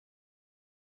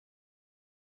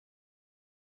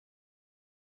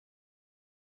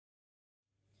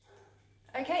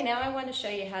Okay, now I want to show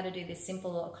you how to do this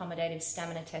simple accommodative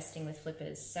stamina testing with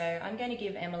flippers. So I'm going to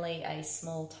give Emily a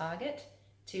small target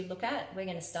to look at. We're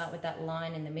going to start with that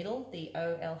line in the middle, the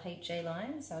OLHG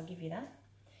line, so I'll give you that.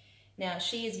 Now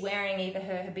she is wearing either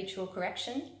her habitual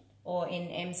correction or in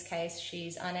M's case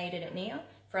she's unaided at near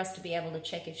for us to be able to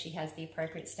check if she has the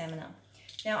appropriate stamina.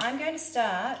 Now I'm going to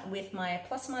start with my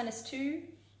 ±2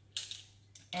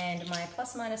 and my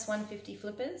 ±150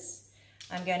 flippers.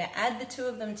 I'm going to add the two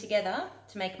of them together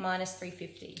to make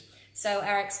 -350. So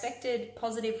our expected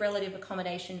positive relative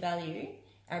accommodation value,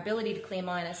 our ability to clear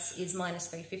minus, is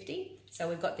 -350. So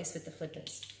we've got this with the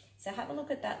flippers. So have a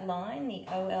look at that line, the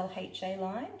OLHA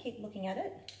line. Keep looking at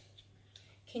it.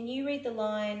 Can you read the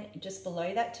line just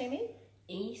below that to me?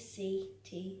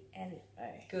 ECTNO.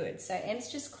 Good. So M's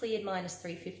just cleared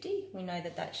 -350. We know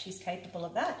that she's capable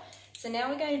of that. So now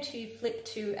we're going to flip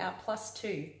to our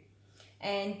 +2.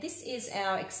 And this is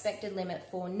our expected limit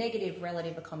for negative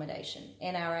relative accommodation,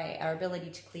 NRA, our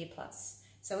ability to clear plus.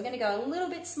 So we're going to go a little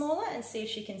bit smaller and see if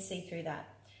she can see through that.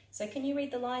 So can you read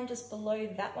the line just below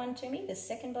that one to me, the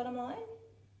second bottom line?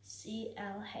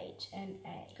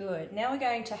 CLHNA. Good. Now we're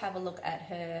going to have a look at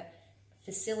her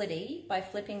facility by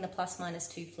flipping the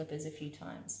 +-2 flippers a few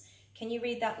times. Can you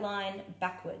read that line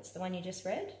backwards, the one you just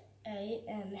read?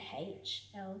 AMHLC.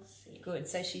 Good.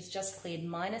 So she's just cleared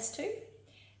 -2.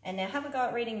 And now have a go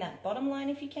at reading that bottom line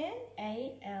if you can.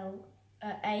 AELONCT.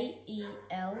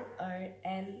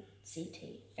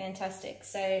 Fantastic.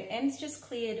 So M's just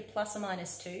cleared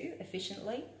 ±2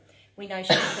 efficiently. We know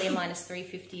she can clear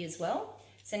 -350 as well.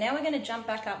 So now we're going to jump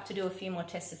back up to do a few more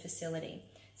tests of facility.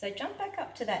 So jump back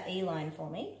up to that E line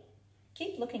for me.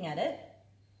 Keep looking at it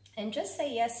and just say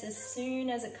yes as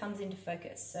soon as it comes into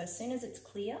focus. So as soon as it's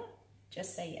clear,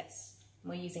 just say yes.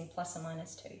 We're using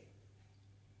 ±2.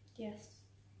 Yes.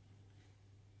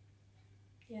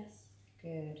 Yes.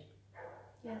 Good.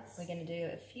 Yes. We're going to do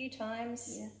it a few times.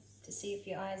 Yes. To see if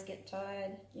your eyes get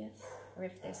tired. Yes. Or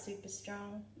if they're super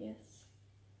strong. Yes.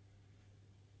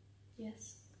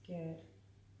 Yes. Good.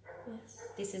 Yes.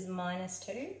 This is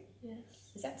 -2. Yes.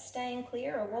 Is that staying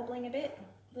clear or wobbling a bit?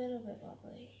 A little bit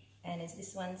wobbly. And is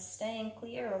this one staying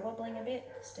clear or wobbling a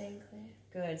bit? Staying clear.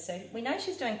 Good. So we know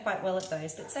she's doing quite well at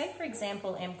those, but say for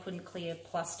example M couldn't clear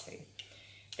 +2.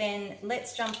 Then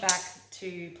let's jump back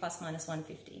to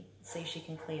 ±150, see if she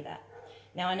can clear that.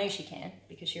 Now I know she can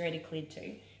because she already cleared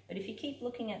 2, but if you keep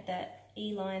looking at that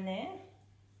E line there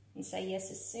and say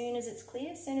yes as soon as it's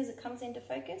clear, as soon as it comes into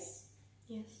focus.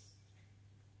 Yes.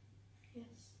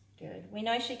 Yes. Good. We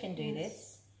know she can do Yes.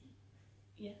 this,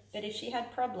 Yes. but if she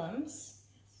had problems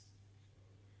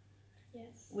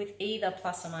Yes. with either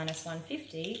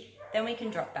 ±150, then we can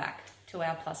drop back to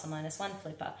our ±1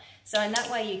 flipper. So in that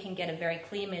way you can get a very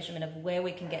clear measurement of where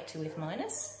we can get to with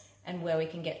minus and where we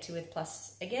can get to with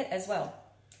plus again as well.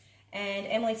 And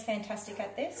Emily's fantastic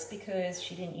at this because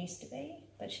she didn't used to be,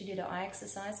 but she did her eye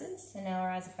exercises and now her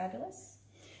eyes are fabulous.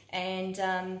 And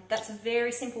that's a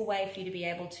very simple way for you to be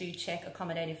able to check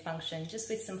accommodative function just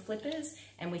with some flippers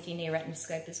and with your near retina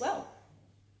scope as well.